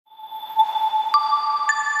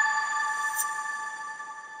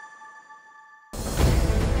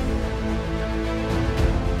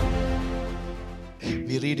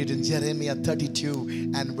read it in Jeremiah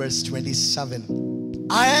 32 and verse 27.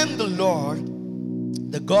 I am the Lord,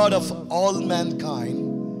 the God of all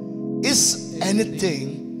mankind. Is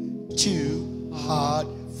anything too hard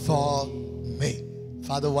for me?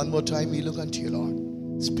 Father, one more time we look unto you,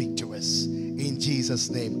 Lord. Speak to us in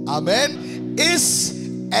Jesus' name. Amen. Is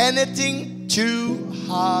anything too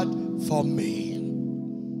hard for me?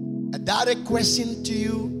 A direct question to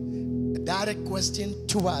you, a direct question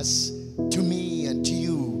to us, to me and to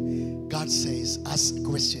you. God says, ask a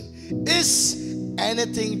question. Is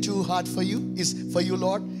anything too hard for you? Is for you,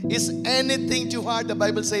 Lord? Is anything too hard? The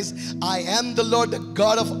Bible says, I am the Lord, the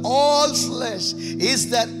God of all flesh. Is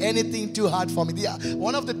there anything too hard for me?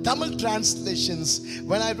 One of the Tamil translations,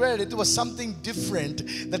 when I read it, it was something different.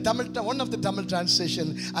 One of the Tamil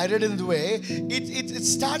translation, I read it in the way, it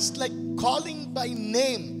starts like calling by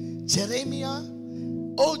name. Jeremiah,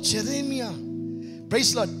 oh Jeremiah.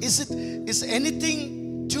 Praise the Lord. Is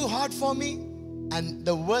anything too hard for me? And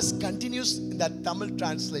the verse continues in that Tamil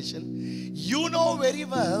translation. You know very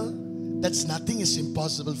well that nothing is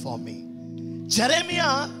impossible for me.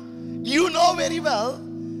 Jeremiah, you know very well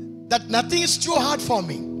that nothing is too hard for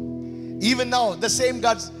me. Even now, the same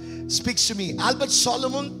God speaks to me. Albert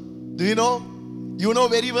Solomon, do you know? You know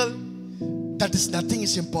very well that nothing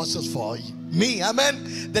is impossible for me.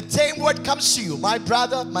 Amen. The same word comes to you, my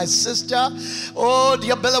brother, my sister. Oh,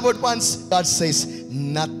 dear beloved ones, God says,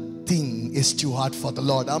 nothing is too hard for the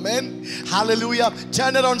Lord. Amen. Hallelujah.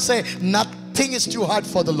 Turn around and say, nothing is too hard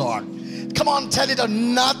for the Lord. Come on, tell it.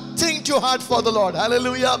 Nothing too hard for the Lord.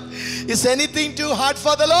 Hallelujah. Is anything too hard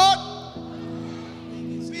for the Lord?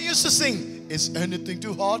 We used to sing, is anything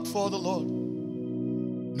too hard for the Lord?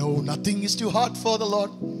 No, nothing is too hard for the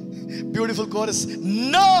Lord. Beautiful chorus.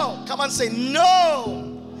 No. Come on, say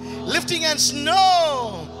no. Lifting hands.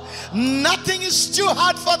 No. Nothing is too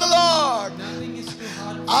hard for the Lord. Nothing is too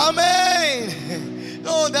hard. Amen.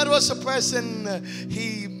 No, there was a person,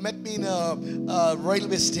 he met me in a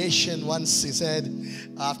railway station once. He said,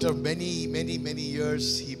 after many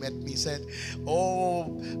years, he met me. He said,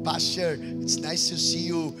 oh, Pastor, it's nice to see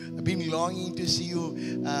you. I've been longing to see you.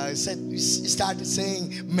 He started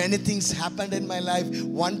saying, many things happened in my life.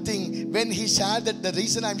 One thing, when he shared that, the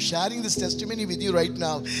reason I'm sharing this testimony with you right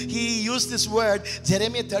now, he used this word,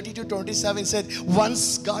 Jeremiah 32:27, said,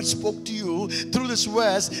 once God spoke to you through this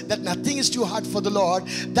verse that nothing is too hard for the Lord.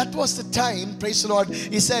 That was the time, praise the Lord.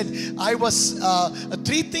 He said, I was,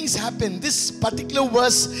 three things happened. This particular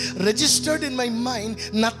verse registered in my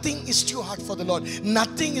mind. Nothing is too hard for the Lord.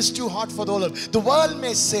 Nothing is too hard for the Lord. The world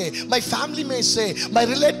may say, my family may say, my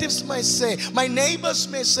relatives may say, my neighbors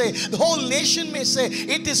may say, the whole nation may say,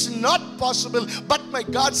 it is not possible. But my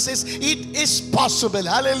God says, it is possible.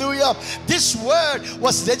 Hallelujah. This word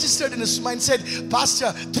was registered in his mind. Said,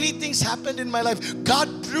 Pastor, three things happened in my life.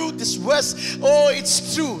 God proved this verse. Oh,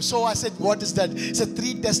 it's true. So I said, what is that? He said,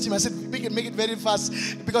 three testimonies. I said, we can make it very fast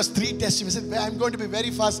because three testimonies. I said, I'm going to be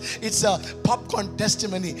very fast. It's a popcorn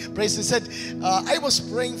testimony. Praise. He said, I was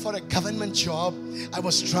praying for a government job. I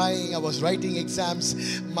was trying. I was writing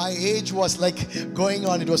exams. My age was like going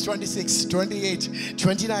on. It was 26, 28,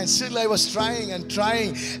 29. Still I was trying and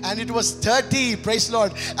trying. And it was 30. Praise the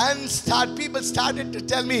Lord. And people started to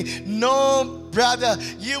tell me, no, brother,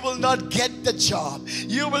 you will not get the job.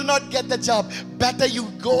 You will not get the job. Better you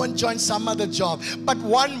go and join some other job. But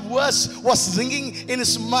one verse was ringing in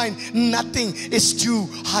his mind. Nothing is too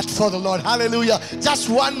hard for the Lord. Hallelujah. Just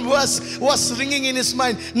one verse was ringing in his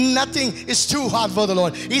mind. Nothing is too hard for the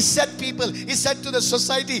Lord. He said people, he said to the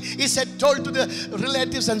society, he said, told to the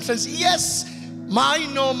relatives and friends, yes, I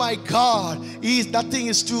know my God, nothing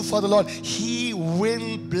is too for the Lord. He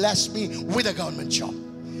will bless me with a government job.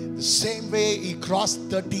 The same way he crossed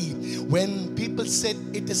 30, when people said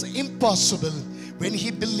it is impossible, when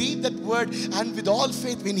he believed that word and with all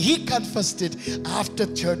faith, when he confessed it, after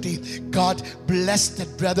 30, God blessed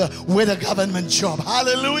that brother with a government job.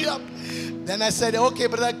 Hallelujah. Then I said, okay,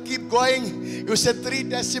 brother, keep going. You said three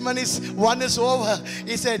testimonies. One is over.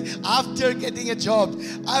 He said, after getting a job,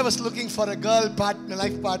 I was looking for a girl partner,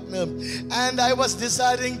 life partner. And I was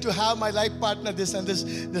desiring to have my life partner, this and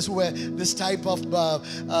this type of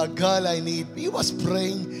girl I need. He was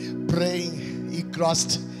praying. He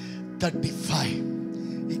crossed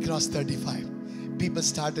 35. He crossed 35. People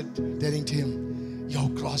started telling to him, you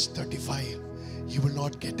crossed 35. You will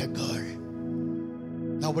not get a girl.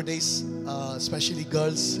 Nowadays, especially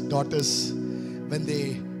girls, daughters, when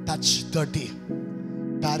they touch 30,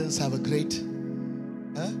 parents have a great,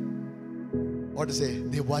 what to say,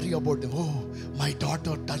 they worry about them. Oh, my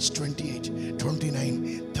daughter touched 28,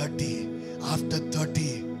 29, 30. After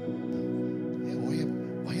 30,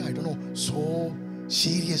 why I don't know,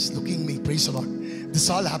 serious looking me. Praise the Lord. This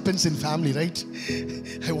all happens in family, right?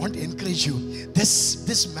 I want to encourage you.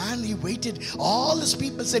 This man, he waited. All his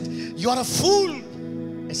people said, you are a fool.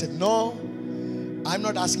 I said, no, I'm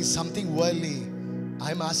not asking something worldly.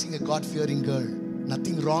 I'm asking a God-fearing girl.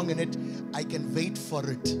 Nothing wrong in it. I can wait for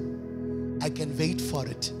it. I can wait for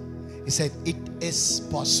it. He said, it is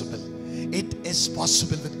possible. It is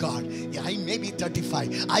possible with God. Yeah, I may be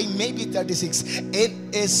 35. I may be 36.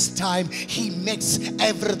 In His time, He makes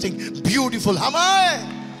everything beautiful. Amen.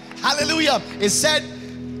 Hallelujah. He said,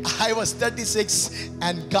 I was 36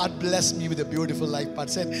 and God blessed me with a beautiful life. But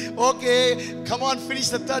said, okay, come on, finish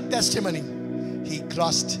the third testimony. He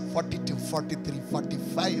crossed 42, 43,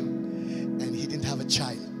 45 and he didn't have a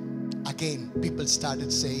child. Again, people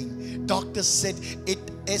started saying, doctors said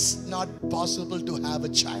it is not possible to have a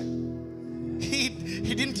child. He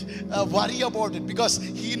didn't worry about it because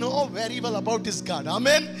he knows very well about his God.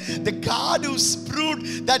 Amen. The God who's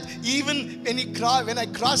proved that even when I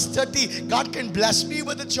cross 30, God can bless me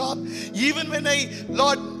with a job. Even when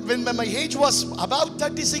when my age was about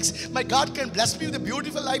 36, my God can bless me with a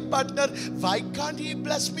beautiful life partner. Why can't He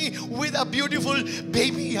bless me with a beautiful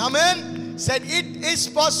baby? Amen. Said it is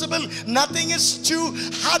possible. Nothing is too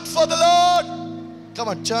hard for the Lord. Come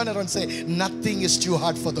on, turn around and say, nothing is too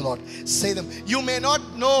hard for the Lord. Say them. You may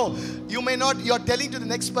not know. You're telling to the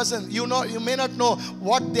next person, you may not know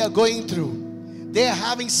what they are going through. They are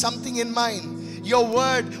having something in mind. Your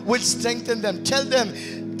word will strengthen them. Tell them,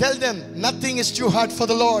 nothing is too hard for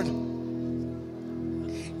the Lord.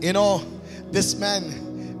 You know, this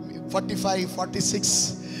man, 45,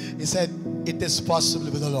 46, he said, it is possible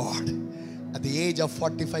with the Lord. At the age of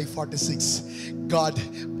 45, 46, God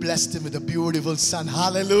blessed him with a beautiful son.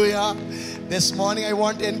 Hallelujah. This morning I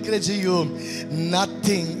want to encourage you.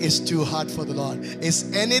 Nothing is too hard for the Lord.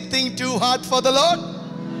 Is anything too hard for the Lord?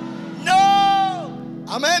 No.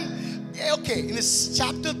 Amen. Okay, in this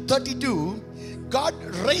chapter 32, God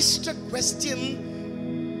raised a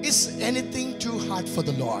question. Is anything too hard for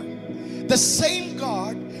the Lord? The same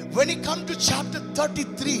God, when he comes to chapter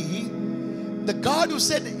 33, the God who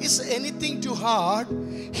said, is anything too hard?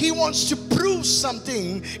 He wants to prove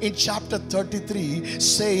something in chapter 33,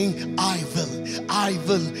 saying, I will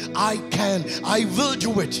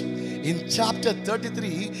do it. In chapter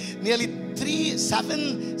 33, nearly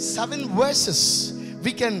seven verses.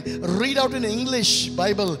 We can read out in English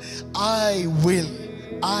Bible, I will.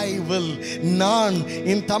 None.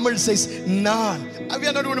 In Tamil says none. We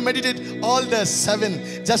are not going to meditate all the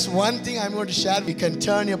 7. Just one thing I'm going to share. We can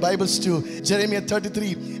turn your Bibles to Jeremiah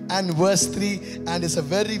 33 and verse 3. And it's a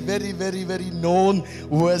very, very, very, very known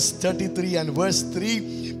verse 33 and verse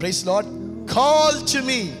 3. Praise the Lord. Call to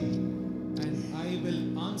me. And I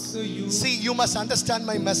will answer you. See, you must understand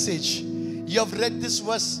my message. You have read this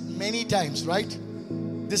verse many times, right?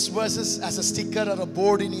 This verse is as a sticker or a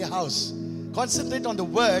board in your house. Concentrate on the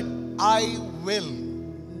word, I will.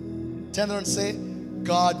 Turn around and say,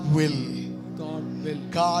 God will. God will.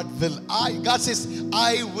 God will. God says,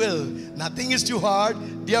 I will. Nothing is too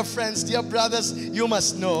hard. Dear friends, dear brothers, you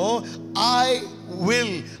must know, I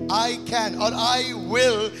will, I can, or I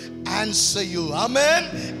will answer you.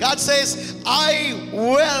 Amen. God says, I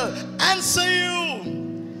will answer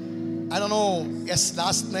you. I don't know. Yes,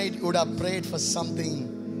 last night you would have prayed for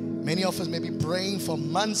something. Many of us may be praying for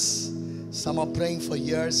months. Some are praying for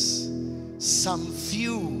years. Some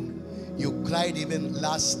few, you cried even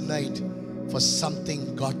last night for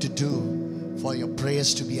something God to do, for your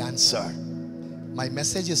prayers to be answered. My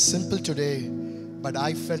message is simple today, but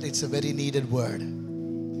I felt it's a very needed word.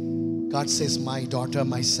 God says, my daughter,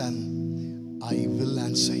 my son, I will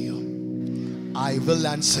answer you. I will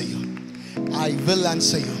answer you. I will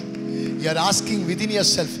answer you. You're asking within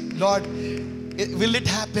yourself, Lord, will it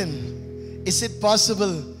happen? Is it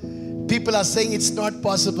possible? People are saying it's not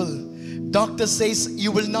possible. Doctor says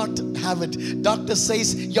you will not have it. Doctor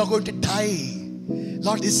says you're going to die.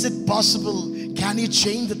 Lord, is it possible? Can you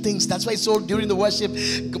change the things? That's why so during the worship,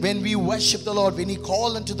 when we worship the Lord, when we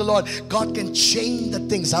call unto the Lord, God can change the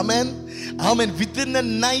things. Amen. Amen. Within the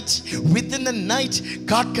night,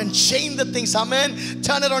 God can change the things. Amen.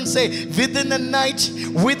 Turn around and say, within the night,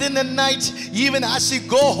 even as you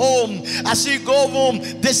go home,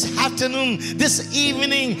 this afternoon, this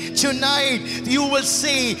evening, tonight, you will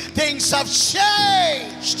see things have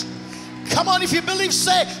changed. Come on, if you believe,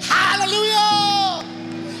 say hallelujah.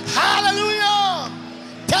 Hallelujah.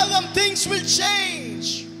 Tell them things will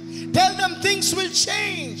change. Tell them things will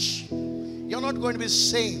change. You're not going to be the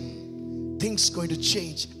same. Things going to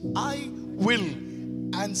change. I will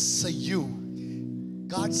answer you.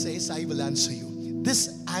 God says, I will answer you.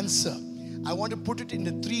 This answer, I want to put it in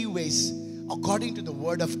the 3 ways according to the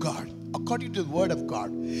word of God. According to the word of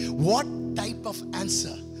God. What type of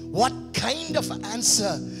answer? What kind of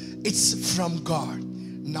answer? It's from God.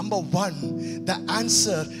 Number one, the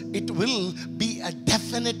answer, it will be a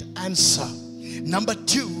definite answer. Number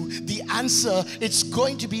two, the answer, it's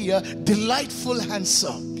going to be a delightful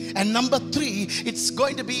answer. And number three, it's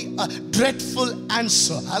going to be a dreadful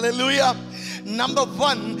answer. Hallelujah. Number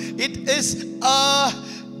one, it is a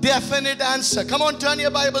definite answer. Come on, turn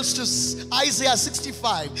your Bibles to Isaiah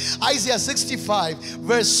 65. Isaiah 65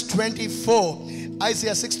 verse 24.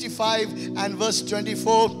 Isaiah 65 and verse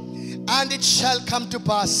 24. And it shall come to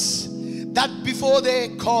pass that before they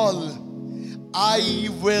call, I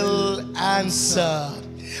will answer.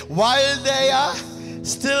 While they are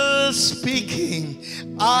still speaking,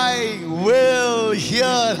 I will hear.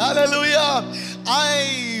 Hallelujah.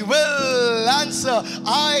 I will answer.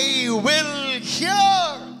 I will hear.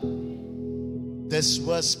 This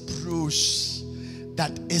verse proves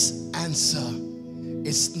that his answer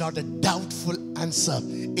is not a doubtful answer.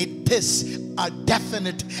 It is a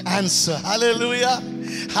definite answer. Hallelujah.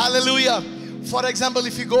 Hallelujah. For example,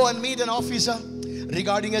 if you go and meet an officer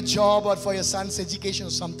regarding a job or for your son's education or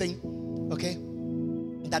something, okay,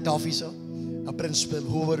 that officer, a principal,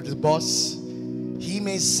 whoever is boss, he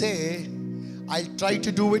may say, I'll try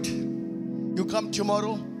to do it. You come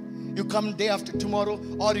tomorrow, you come day after tomorrow,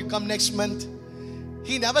 or you come next month.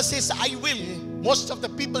 He never says, I will. Most of the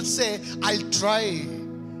people say, I'll try,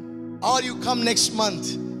 or you come next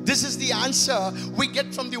month. This is the answer we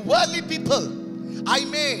get from the worldly people. I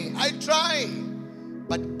may, I'll try.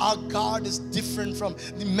 But our God is different from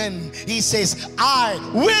the men. He says, I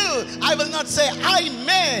will. I will not say, I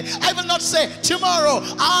may. I will not say, tomorrow.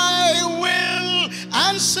 I will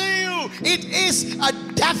answer you. It is a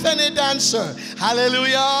definite answer.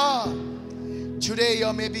 Hallelujah. Today,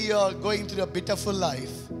 maybe you're going through a bitterful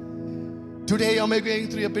life. Today, you're going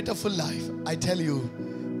through a bitterful life. I tell you,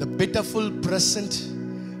 the bitterful present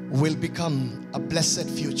will become a blessed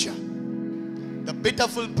future. The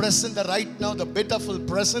bitterful present, right now, the bitterful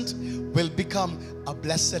present will become a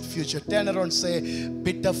blessed future. Turn around and say,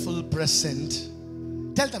 bitterful present.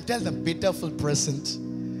 Tell them, bitterful present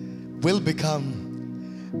will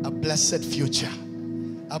become a blessed future.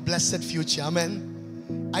 A blessed future.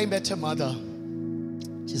 Amen. I met her mother.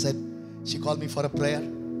 She called me for a prayer.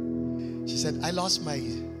 She said, I lost my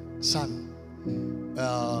son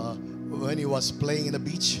when he was playing in the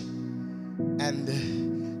beach. And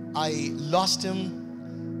I lost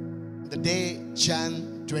him the day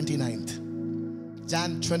Jan 29th.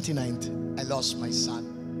 Jan 29th, I lost my son.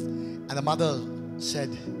 And the mother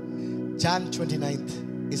said, Jan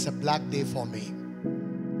 29th is a black day for me.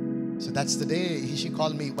 So that's the day she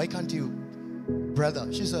called me. Why can't you,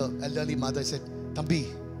 brother? She's an elderly mother. I said, Tambi,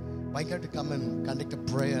 why can't you come and conduct a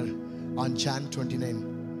prayer on Jan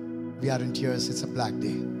 29? We are in tears. It's a black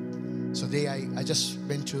day. So I just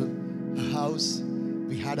went to her house.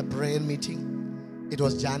 We had a prayer meeting. It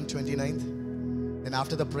was Jan 29th. Then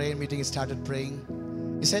after the prayer meeting, he started praying.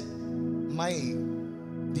 He said,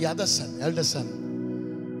 the other son, elder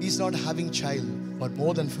son, he's not having child for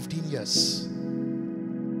more than 15 years.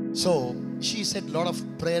 So she said a lot of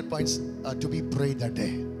prayer points to be prayed that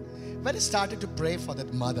day. When I started to pray for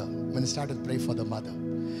that mother,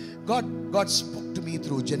 God spoke to me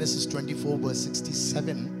through Genesis 24 verse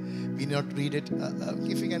 67. We need not read it.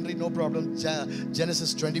 If you can read, no problem.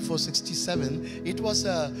 Genesis 24, 67. It was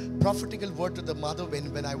a prophetical word to the mother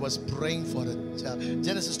when I was praying for it.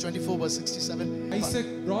 Genesis 24, verse 67.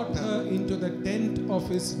 Isaac brought her into the tent of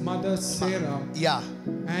his mother Sarah. Yeah.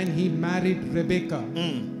 And he married Rebekah.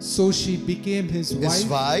 So she became his wife. His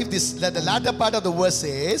wife. The latter part of the verse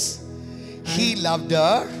says, he loved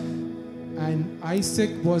her. And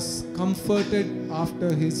Isaac was comforted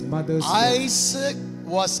after his mother's death. Isaac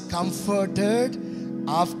was comforted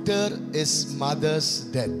after his mother's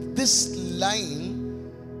death. This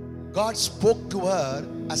line, God spoke to her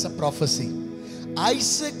as a prophecy.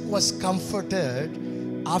 Isaac was comforted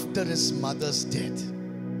after his mother's death.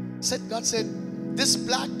 God said, this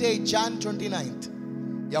black day, Jan 29th,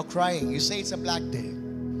 you're crying. You say it's a black day.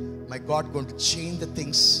 My God going to change the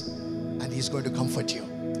things and He's going to comfort you.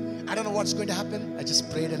 I don't know what's going to happen. I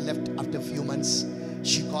just prayed and left after a few months.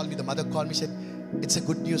 She called me, the mother called me, said, it's a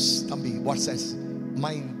good news, Tambi. What says?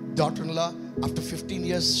 My daughter-in-law, after 15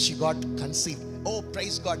 years, she got conceived. Oh,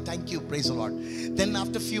 praise God. Thank you. Praise the Lord. Then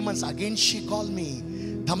after a few months, again she called me.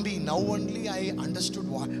 Tambi, now only I understood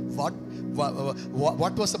what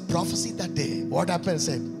was the prophecy that day. What happened?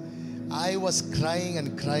 Said, I was crying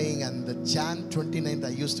and crying, and the Jan 29th I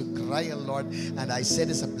used to cry a lot, and I said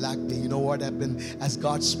it's a black day. You know what happened? As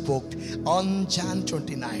God spoke on Jan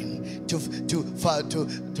 29, to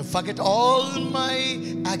forget all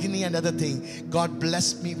my agony and other thing, God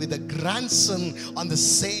blessed me with a grandson on the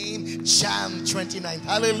same Jan 29th.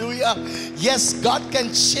 Hallelujah. Yes, God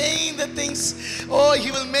can change the things. Oh,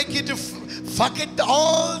 He will make you to forget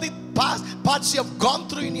all the parts you have gone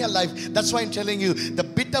through in your life. That's why I'm telling you, the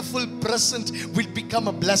pitiful present will become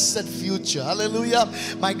a blessed future. Hallelujah.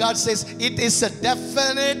 My God says it is a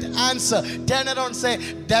definite answer. Turn around, say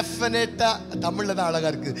definite. Definite.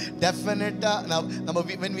 Now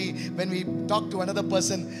when we talk to another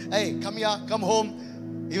person, hey, come here, come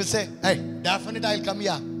home, he will say, hey, definite, I'll come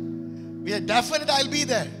here. We are definite, I'll be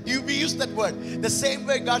there. We use that word. The same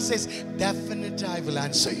way God says, definite, I will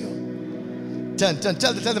answer you. Tell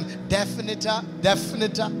them, definite,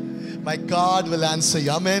 my God will answer you.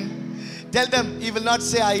 Amen. Tell them, He will not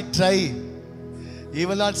say, I try. He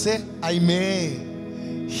will not say, I may.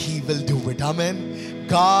 He will do it. Amen.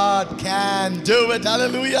 God can do it.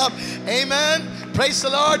 Hallelujah. Amen. Praise the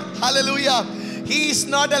Lord. Hallelujah. He is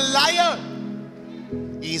not a liar.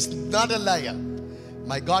 He is not a liar.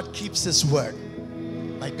 My God keeps His word.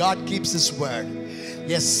 My God keeps His word.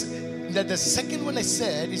 Yes. The second one I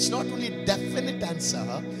said, it's not only a definite answer,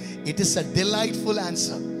 it is a delightful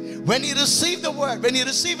answer. When you receive the word, when you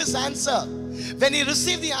receive His answer, when you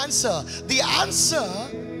receive the answer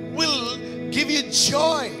will give you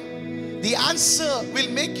joy. The answer will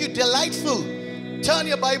make you delightful. Turn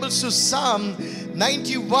your Bibles to Psalm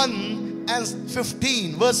 91 and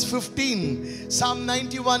 15, verse 15. Psalm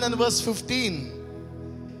 91 and verse 15.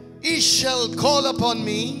 He shall call upon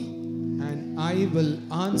me, and I will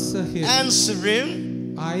answer him. Answer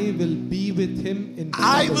him. I will be with him in trouble.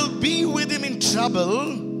 I will be with him in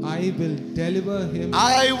trouble. I will deliver him.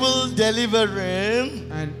 I will deliver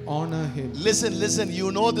him. And honor him. Listen.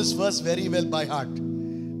 You know this verse very well by heart.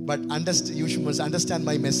 But you must understand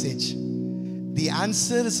my message. The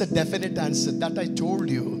answer is a definite answer that I told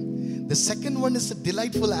you. The second one is a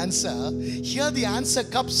delightful answer. Here the answer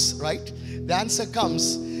comes, right? The answer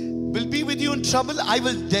comes, will be with you in trouble. I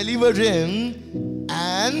will deliver him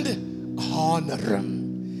and honor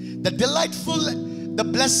him. The delightful, the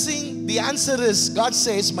blessing, the answer is, God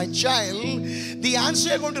says, my child, the answer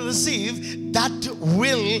you're going to receive,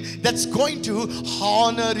 that's going to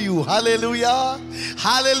honor you. Hallelujah.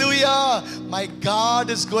 Hallelujah. My God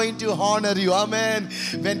is going to honor you. Amen.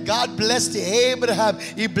 When God blessed Abraham,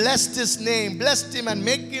 He blessed his name, blessed him and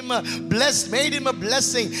made him a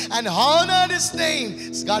blessing and honored his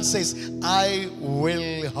name. God says, I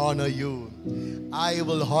will honor you. I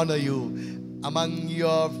will honor you among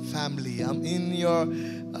your family, in your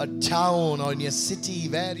town or in your city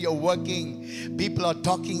where you're working. People are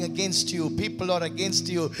talking against you, people are against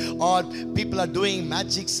you, or people are doing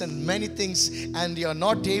magics and many things, and you're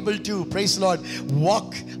not able to, praise the Lord,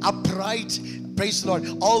 walk upright. Praise the Lord.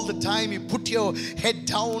 All the time you put your head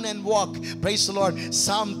down and walk. Praise the Lord.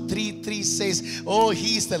 Psalm 3:3 says, oh,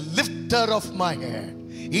 He is the lifter of my head.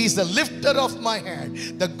 He is the lifter of my head.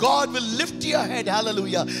 The God will lift your head.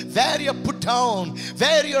 Hallelujah. Where you're put down,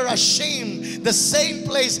 where you're ashamed, the same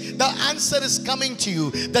place the answer is coming to you.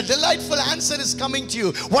 The delightful answer is coming to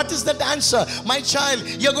you. What is that answer? My child,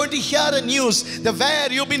 you're going to hear a news. Where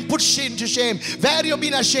you've been put into shame, where you've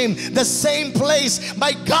been ashamed, the same place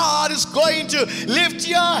my God is going to lift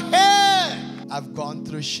your head. I've gone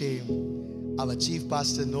through shame. Our chief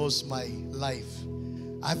pastor knows my life.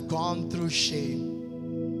 I've gone through shame.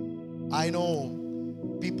 I know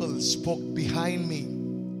people spoke behind me,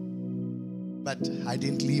 but I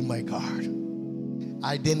didn't leave my God.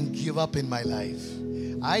 I didn't give up in my life.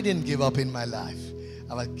 I didn't give up in my life.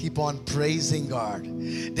 I will keep on praising God.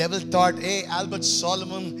 Devil thought, hey, Albert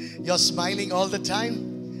Solomon, you're smiling all the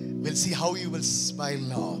time. We'll see how you will smile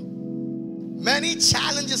now. Many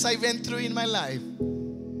challenges I went through in my life.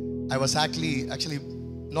 I was actually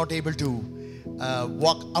not able to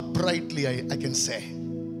walk uprightly, I can say.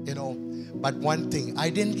 You know, but one thing, I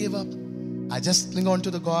didn't give up. I just cling on to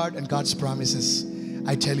the God and God's promises.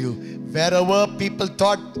 I tell you, wherever people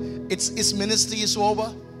thought His ministry is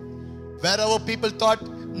over, wherever people thought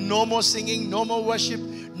no more singing, no more worship,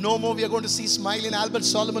 no more we are going to see smile in Albert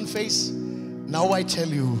Solomon's face, now I tell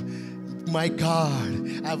you, my God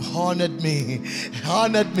have honored me,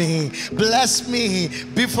 blessed me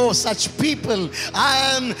before such people. I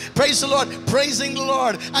am, praise the Lord, praising the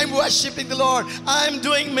Lord. I'm worshiping the Lord. I'm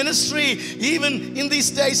doing ministry even in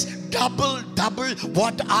these days, double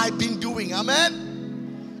what I've been doing.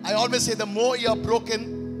 Amen. I always say the more you're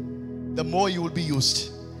broken, the more you will be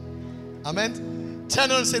used. Amen.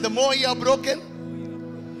 Turn and say, the more you are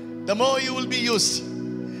broken, the more you will be used.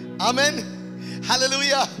 Amen.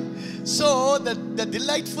 Hallelujah. So the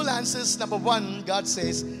delightful answers, number one, God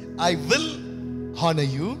says, I will honor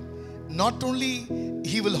you. Not only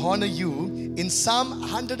He will honor you, in Psalm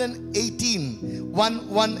 118,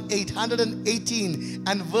 118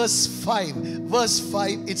 and verse 5,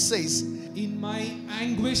 it says, in my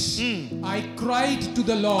anguish, I cried to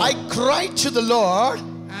the Lord. I cried to the Lord.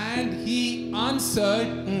 And He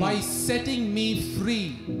answered by setting me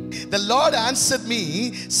free. The Lord answered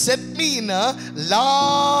me, set me in a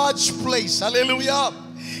large place. Hallelujah.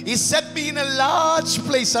 He set me in a large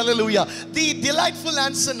place. Hallelujah. The delightful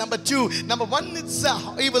answer, number two. Number one, it's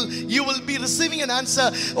you will be receiving an answer.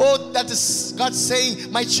 Oh, that is God saying,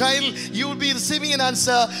 my child, you will be receiving an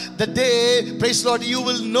answer the day, praise the Lord, you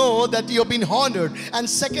will know that you have been honored. And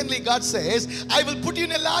secondly, God says, I will put you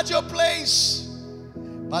in a larger place.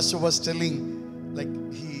 Pastor was telling, like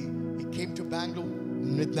he came to Bangalore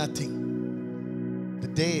with nothing. The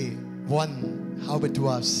day one, how it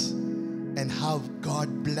was, and how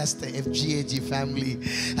God blessed the FGAG family,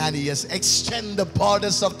 and He has extended the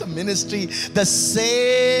borders of the ministry the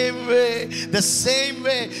same way.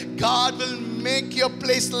 God will make your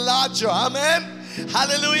place larger. Amen.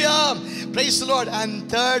 Hallelujah. Praise the Lord. And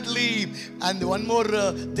thirdly, and one more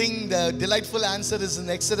thing, the delightful answer is in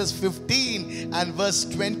Exodus 15 and verse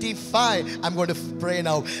 25. I'm going to pray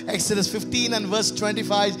now. Exodus 15 and verse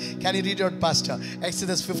 25. Can you read it out, Pastor?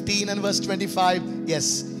 Exodus 15 and verse 25.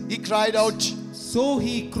 Yes. He cried out. So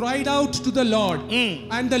he cried out to the Lord,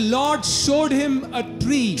 and the Lord showed him a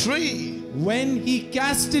tree. When he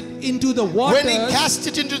cast it into the waters,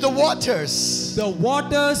 the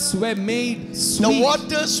waters were made sweet. The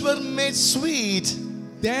waters were made sweet.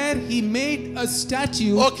 There he made a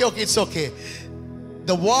statue. Okay, it's okay.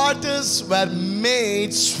 The waters were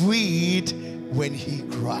made sweet when he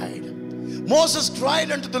cried. Moses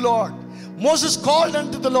cried unto the Lord. Moses called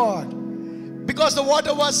unto the Lord because the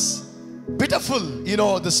water was pitiful. You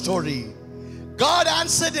know the story. God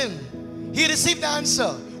answered him. He received the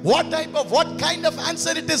answer. What kind of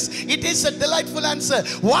answer it is? It is a delightful answer.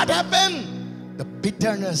 What happened? The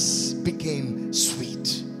bitterness became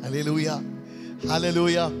sweet. Hallelujah.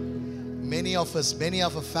 Hallelujah. Many of us, many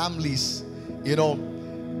of our families, you know,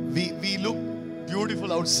 we look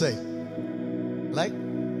beautiful outside. Like,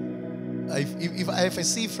 if I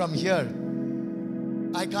see from here,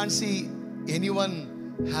 I can't see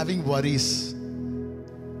anyone having worries.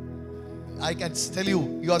 I can tell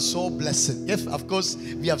you, you are so blessed. Yes, of course,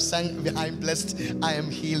 we have sung, I am blessed, I am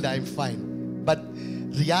healed, I am fine. But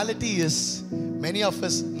reality is, many of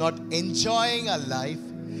us not enjoying our life,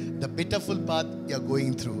 the pitiful path you are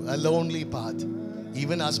going through, a lonely path.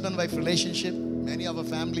 Even husband-wife relationship, many of our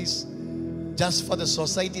families, just for the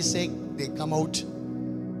society's sake, they come out.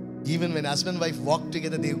 Even when husband-wife walk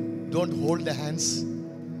together, they don't hold their hands.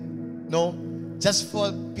 No, just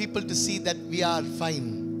for people to see that we are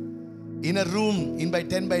fine. In a room, in by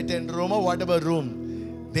 10 room or whatever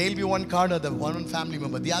room, there will be one corner, the one family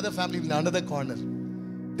member, the other family will be in another corner.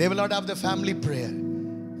 They will not have the family prayer.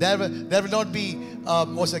 There will not be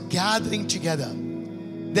a gathering together.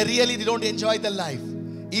 They don't enjoy the life.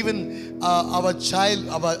 Even our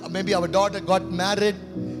child, maybe our daughter got married,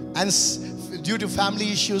 and due to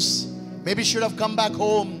family issues, maybe should have come back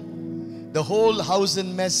home. The whole house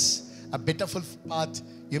in mess. A pitiful path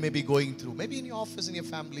you may be going through. Maybe in your office, in your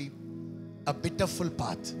family. A pitiful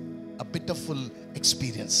path, a pitiful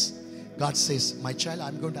experience. God says, my child,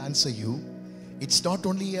 I'm going to answer you. It's not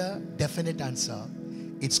only a definite answer,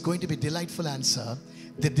 it's going to be a delightful answer.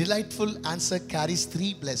 The delightful answer carries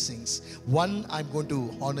three blessings. One, I'm going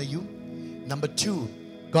to honor you. Number two,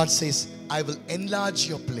 God says, I will enlarge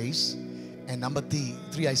your place. And number three,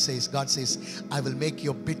 God says, I will make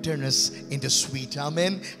your bitterness into sweet.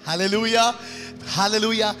 Amen. Hallelujah.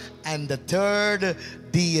 Hallelujah. And the third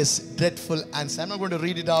D is dreadful answer. I'm not going to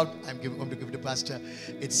read it out. I'm going to give it to Pastor.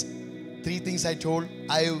 It's three things I told.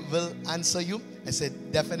 I will answer you. I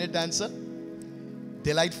said definite answer,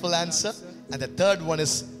 delightful answer, and the third one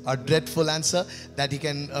is a dreadful answer that you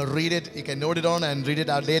can read it. You can note it on and read it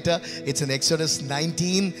out later. It's in Exodus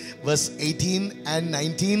 19 verse 18 and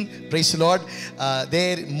 19. Praise the Lord.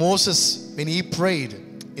 There Moses, when he prayed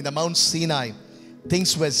in the Mount Sinai,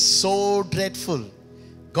 things were so dreadful.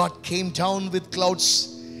 God came down with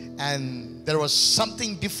clouds, and there was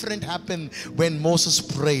something different happened when Moses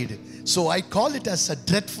prayed. So I call it as a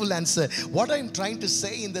dreadful answer. What I'm trying to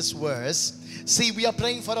say in this verse, see, we are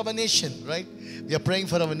praying for our nation, right? We are praying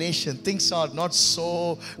for our nation. Things are not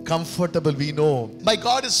so comfortable, we know. My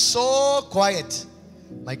God is so quiet.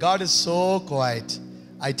 My God is so quiet.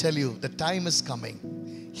 I tell you, the time is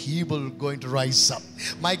coming. He will going to rise up.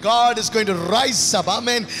 My God is going to rise up.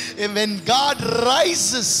 Amen. And when God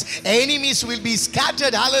rises, enemies will be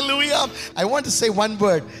scattered. Hallelujah. I want to say one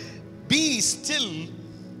word. Be still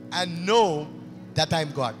and know that I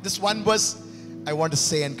am God. This one verse I want to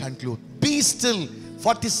say and conclude. Be still.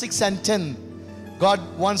 46 and 10. God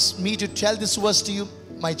wants me to tell this verse to you,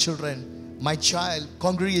 my children, my child,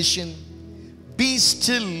 congregation. Be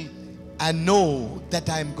still and know that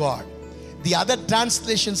I am God. The other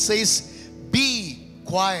translation says, be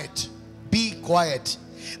quiet. Be quiet.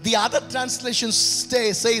 The other translation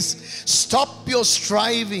says, stop your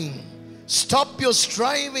striving. Stop your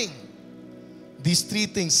striving. These three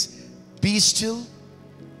things: be still,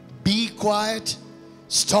 be quiet,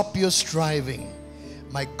 stop your striving.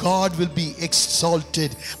 My God will be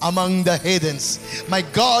exalted among the heathens. My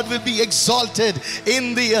God will be exalted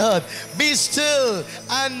in the earth. Be still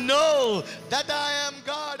and know that I am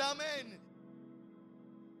God.